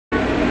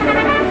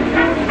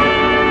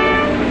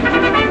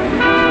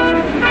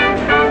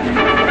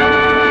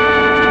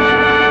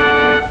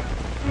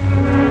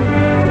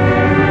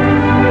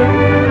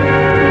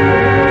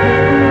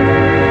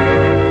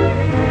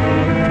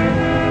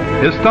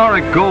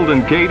Historic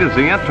Golden Gate is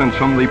the entrance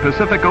from the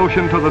Pacific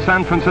Ocean to the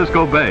San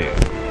Francisco Bay.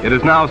 It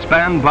is now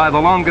spanned by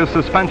the longest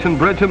suspension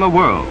bridge in the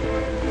world.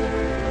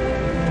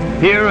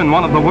 Here, in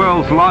one of the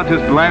world's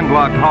largest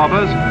landlocked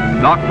harbors,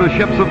 dock the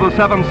ships of the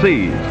seven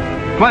seas.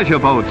 Pleasure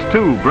boats,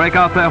 too, break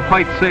out their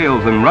white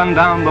sails and run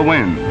down the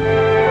wind.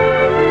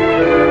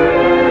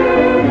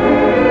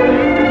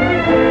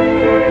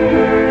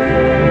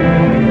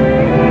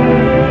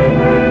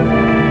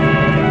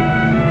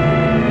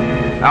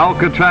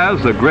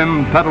 Alcatraz, the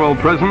grim federal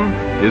prison,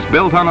 is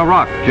built on a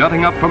rock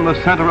jutting up from the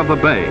center of the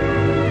bay.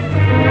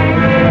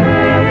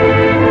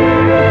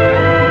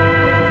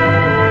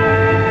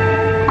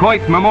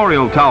 Coit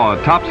Memorial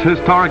Tower tops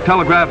historic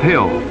Telegraph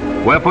Hill,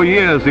 where for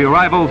years the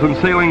arrivals and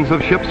sailings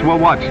of ships were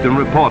watched and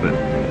reported.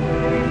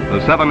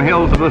 The seven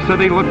hills of the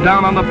city look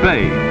down on the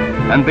bay,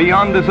 and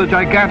beyond is a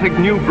gigantic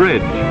new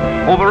bridge,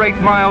 over 8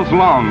 miles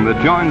long,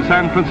 that joins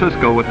San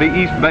Francisco with the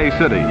East Bay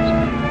cities,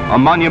 a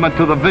monument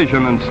to the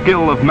vision and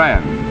skill of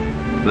man.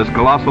 This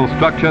colossal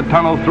structure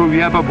tunnels through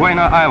Yerba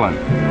Buena Island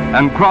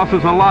and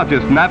crosses the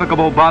largest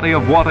navigable body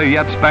of water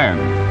yet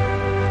spanned.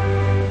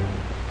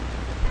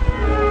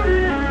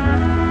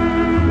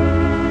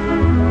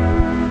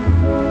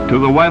 To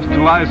the west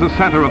lies the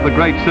center of the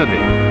great city,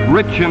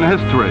 rich in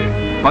history,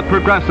 but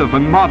progressive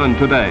and modern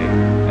today,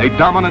 a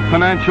dominant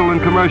financial and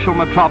commercial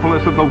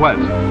metropolis of the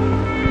West.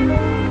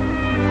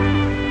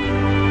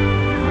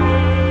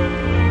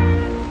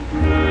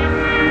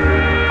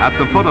 At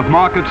the foot of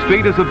Market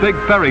Street is a big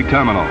ferry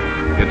terminal,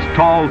 its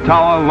tall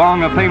tower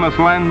long a famous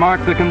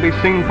landmark that can be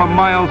seen for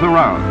miles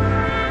around.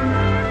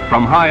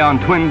 From high on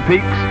Twin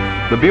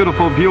Peaks, the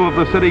beautiful view of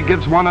the city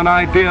gives one an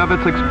idea of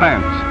its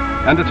expanse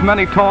and its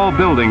many tall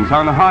buildings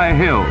on high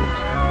hills.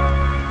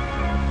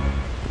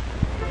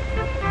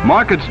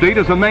 Market Street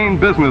is a main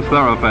business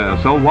thoroughfare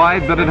so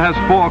wide that it has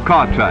 4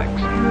 car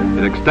tracks.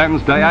 It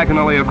extends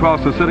diagonally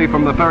across the city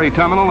from the ferry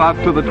terminal out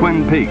to the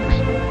Twin Peaks.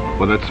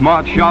 With its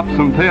smart shops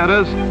and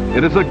theaters,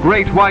 it is a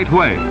great white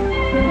way.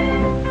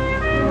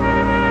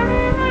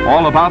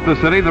 All about the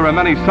city there are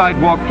many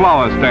sidewalk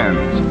flower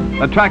stands,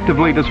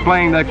 attractively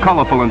displaying their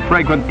colorful and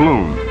fragrant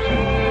blooms.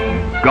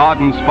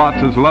 Garden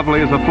spots as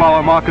lovely as the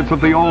flower markets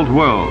of the old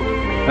world,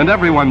 and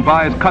everyone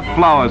buys cut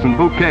flowers and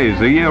bouquets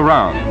the year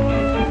round.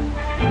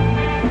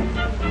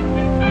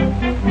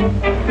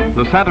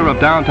 The center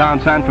of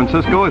downtown San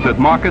Francisco is at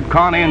Market,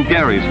 Kearny, and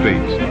Geary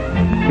Streets.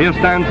 Here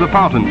stands the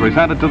fountain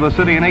presented to the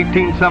city in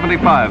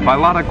 1875 by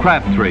Lotta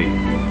Crabtree,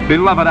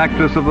 beloved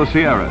actress of the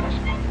Sierras.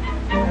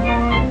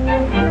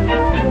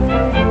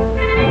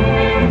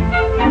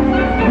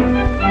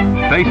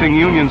 Facing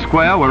Union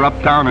Square, where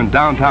uptown and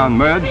downtown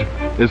merge,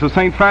 is the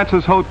St.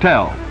 Francis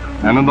Hotel,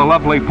 and in the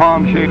lovely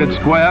palm-shaded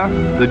square,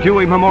 the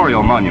Dewey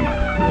Memorial Monument.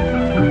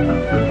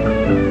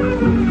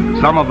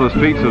 Some of the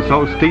streets are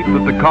so steep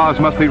that the cars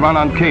must be run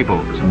on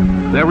cables.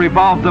 They're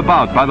revolved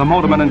about by the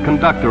motorman and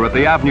conductor at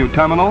the Avenue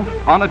Terminal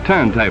on a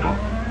turntable.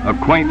 A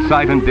quaint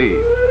sight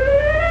indeed.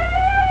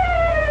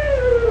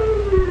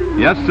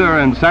 Yes, sir,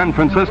 in San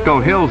Francisco,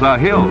 hills are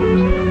hills,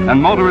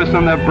 and motorists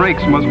and their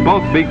brakes must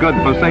both be good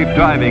for safe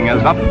driving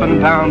as up and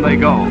down they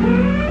go.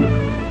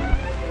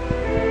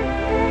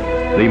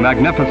 The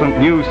magnificent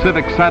new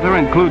Civic Center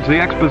includes the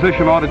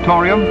Exposition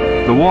Auditorium,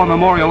 the War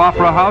Memorial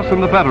Opera House,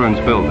 and the Veterans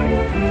Building.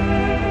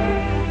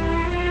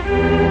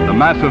 The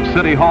massive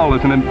City Hall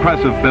is an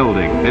impressive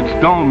building. Its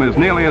dome is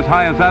nearly as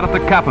high as that of the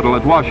Capitol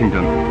at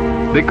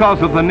Washington.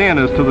 Because of the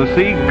nearness to the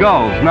sea,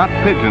 gulls, not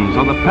pigeons,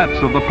 are the pets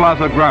of the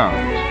plaza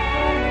grounds.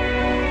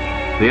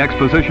 The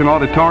Exposition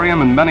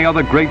Auditorium and many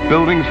other great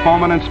buildings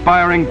form an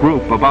inspiring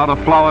group about a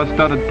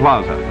flower-studded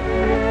plaza.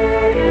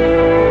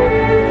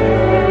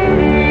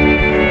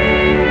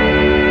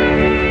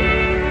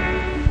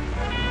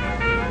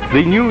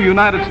 The new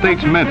United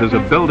States Mint is a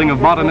building of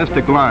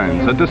modernistic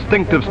lines, a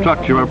distinctive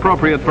structure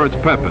appropriate for its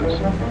purpose.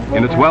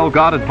 In its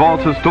well-guarded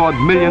vaults are stored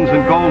millions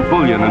in gold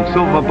bullion and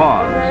silver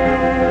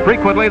bars.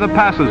 Frequently, the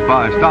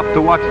passers-by stop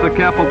to watch the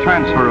careful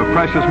transfer of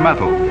precious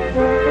metal.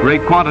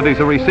 Great quantities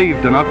are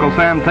received, and Uncle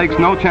Sam takes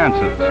no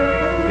chances.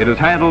 It is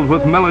handled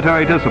with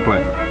military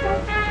discipline.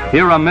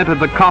 Here are minted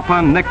the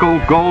copper, nickel,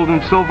 gold,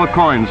 and silver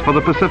coins for the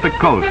Pacific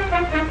Coast,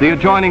 the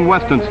adjoining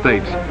Western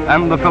states,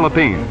 and the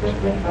Philippines.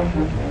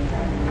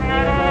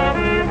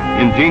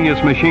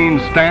 Ingenious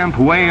machines stamp,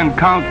 weigh, and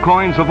count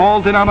coins of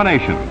all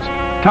denominations,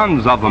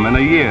 tons of them in a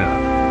year.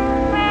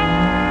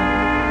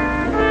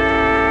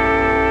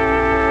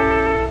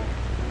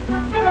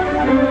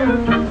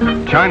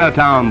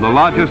 Chinatown, the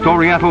largest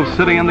Oriental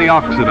city in the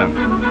Occident.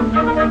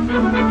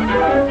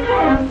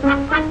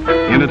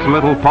 In its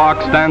little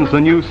park stands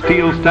the new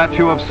steel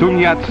statue of Sun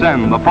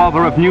Yat-sen, the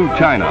father of New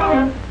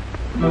China.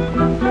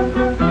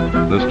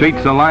 The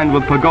streets are lined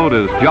with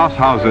pagodas, joss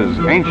houses,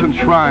 ancient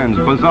shrines,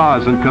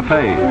 bazaars, and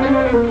cafes.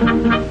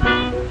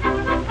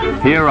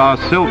 Here are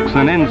silks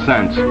and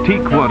incense,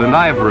 teakwood and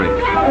ivory,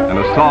 and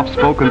a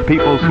soft-spoken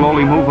people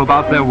slowly move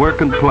about their work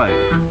and play,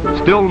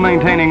 still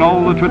maintaining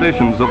all the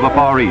traditions of the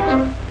Far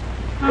East.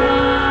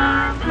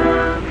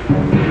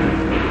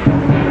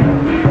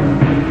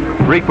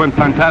 Frequent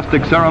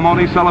fantastic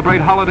ceremonies celebrate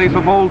holidays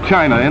of old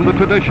China in the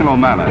traditional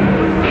manner.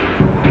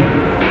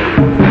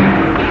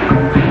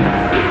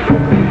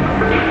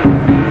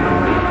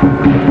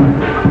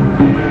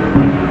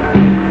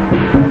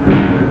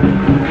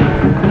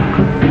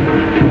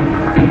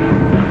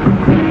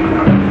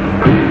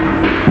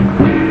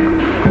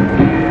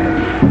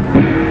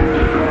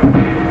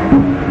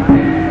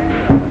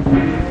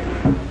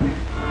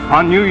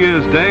 On New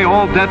Year's Day,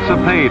 all debts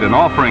are paid and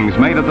offerings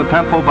made at the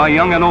temple by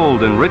young and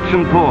old and rich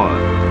and poor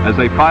as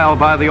they file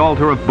by the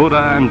altar of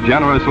Buddha and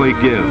generously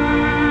give.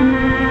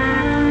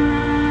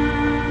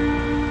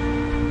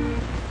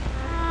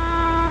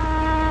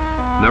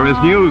 There is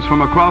news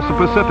from across the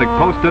Pacific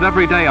posted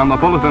every day on the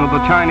bulletin of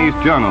the Chinese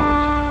journals.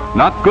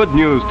 Not good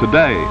news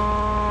today.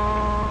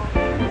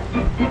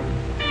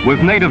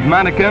 With native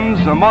mannequins,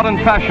 a modern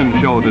fashion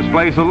show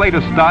displays the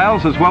latest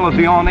styles as well as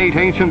the ornate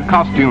ancient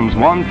costumes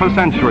worn for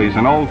centuries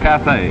in old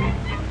Cathay.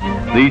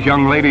 These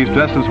young ladies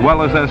dress as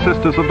well as their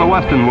sisters of the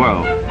Western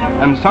world,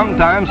 and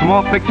sometimes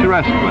more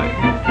picturesquely.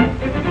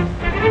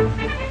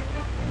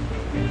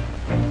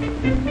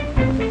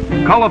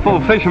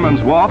 Colorful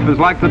Fisherman's Wharf is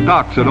like the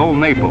docks at Old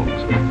Naples.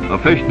 A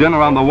fish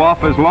dinner on the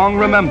wharf is long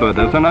remembered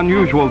as an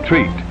unusual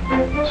treat.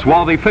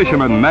 Swarthy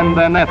fishermen mend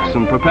their nets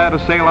and prepare to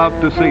sail out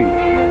to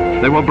sea.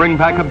 They will bring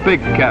back a big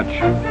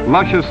catch,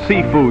 luscious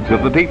seafoods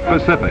of the deep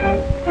Pacific.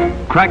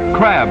 Cracked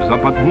crabs are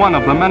but one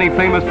of the many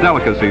famous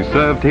delicacies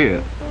served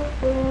here.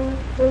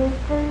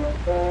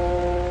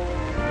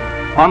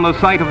 On the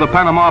site of the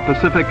Panama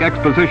Pacific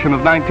Exposition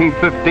of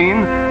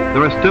 1915,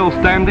 there are still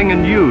standing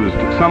and used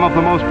some of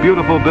the most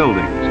beautiful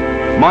buildings,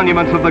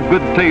 monuments of the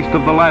good taste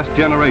of the last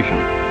generation.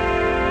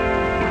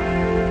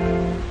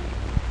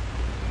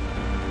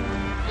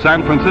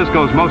 San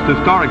Francisco's most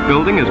historic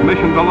building is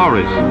Mission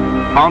Dolores,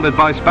 founded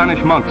by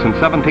Spanish monks in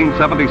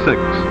 1776.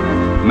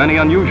 Many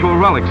unusual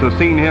relics are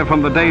seen here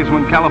from the days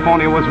when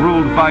California was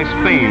ruled by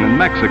Spain and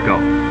Mexico.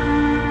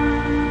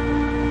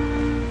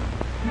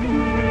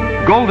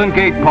 Golden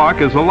Gate Park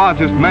is the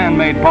largest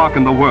man-made park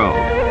in the world.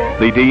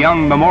 The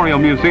DeYoung Memorial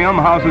Museum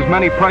houses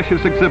many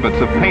precious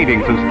exhibits of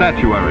paintings and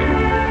statuary,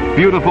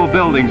 beautiful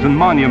buildings and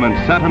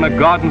monuments set in a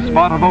garden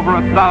spot of over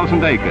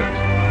 1,000 acres.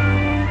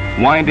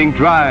 Winding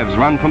drives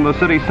run from the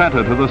city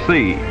center to the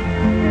sea.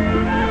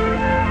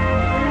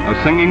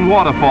 A singing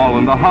waterfall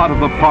in the heart of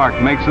the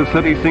park makes the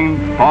city seem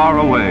far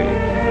away.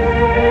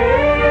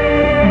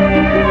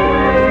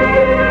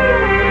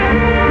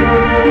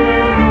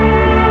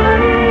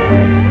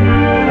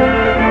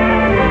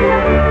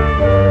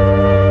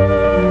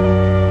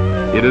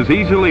 It is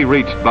easily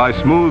reached by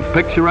smooth,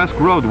 picturesque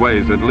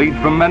roadways that lead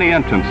from many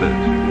entrances.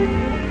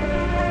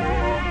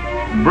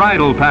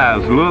 Bridle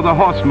paths lure the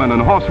horsemen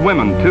and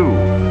horsewomen too.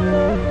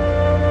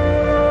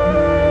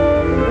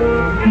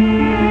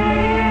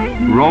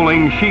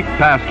 Rolling sheep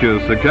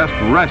pastures suggest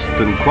rest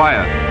and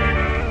quiet.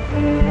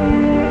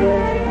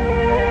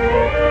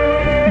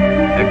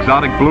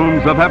 Exotic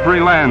blooms of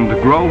every land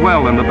grow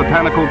well in the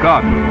botanical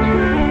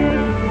gardens.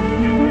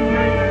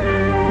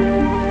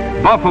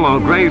 Buffalo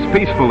graze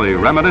peacefully,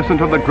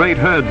 reminiscent of the great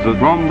herds that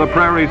roamed the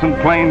prairies and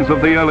plains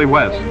of the early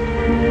West.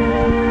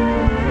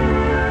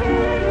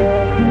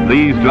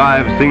 These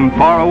drives seem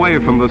far away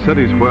from the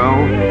city's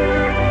whirl.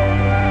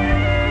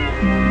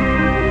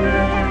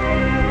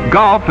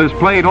 Golf is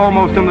played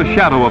almost in the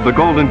shadow of the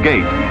Golden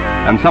Gate,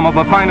 and some of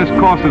the finest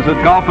courses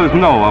that golfers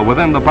know are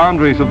within the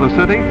boundaries of the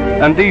city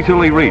and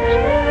easily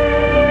reached.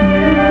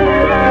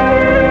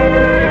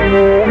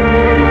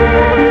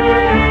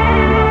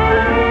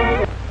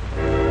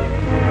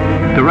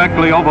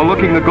 Directly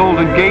overlooking the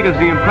Golden Gate is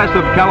the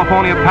impressive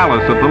California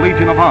Palace of the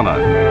Legion of Honor.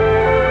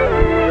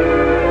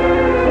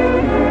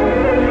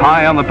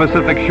 High on the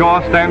Pacific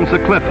shore stands the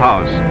Cliff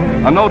House,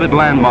 a noted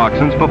landmark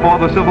since before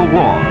the Civil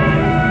War.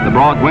 The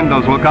broad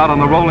windows look out on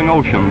the rolling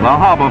ocean, the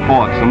harbor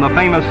forts, and the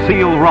famous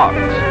Seal Rocks.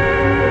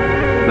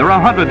 There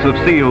are hundreds of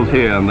seals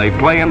here, and they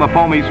play in the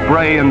foamy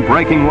spray and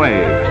breaking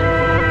waves.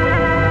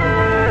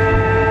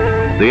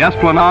 The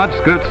Esplanade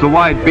skirts the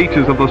wide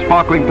beaches of the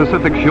sparkling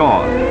Pacific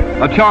shore,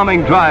 a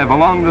charming drive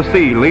along the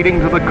sea leading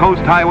to the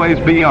coast highways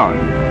beyond.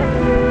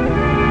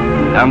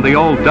 And the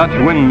old Dutch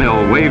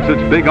windmill waves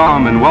its big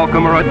arm in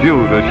welcome or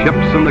adieu to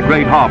ships in the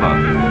great harbor.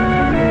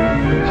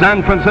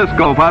 San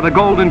Francisco by the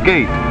Golden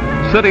Gate,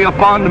 city of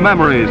fond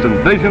memories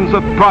and visions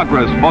of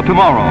progress for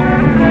tomorrow.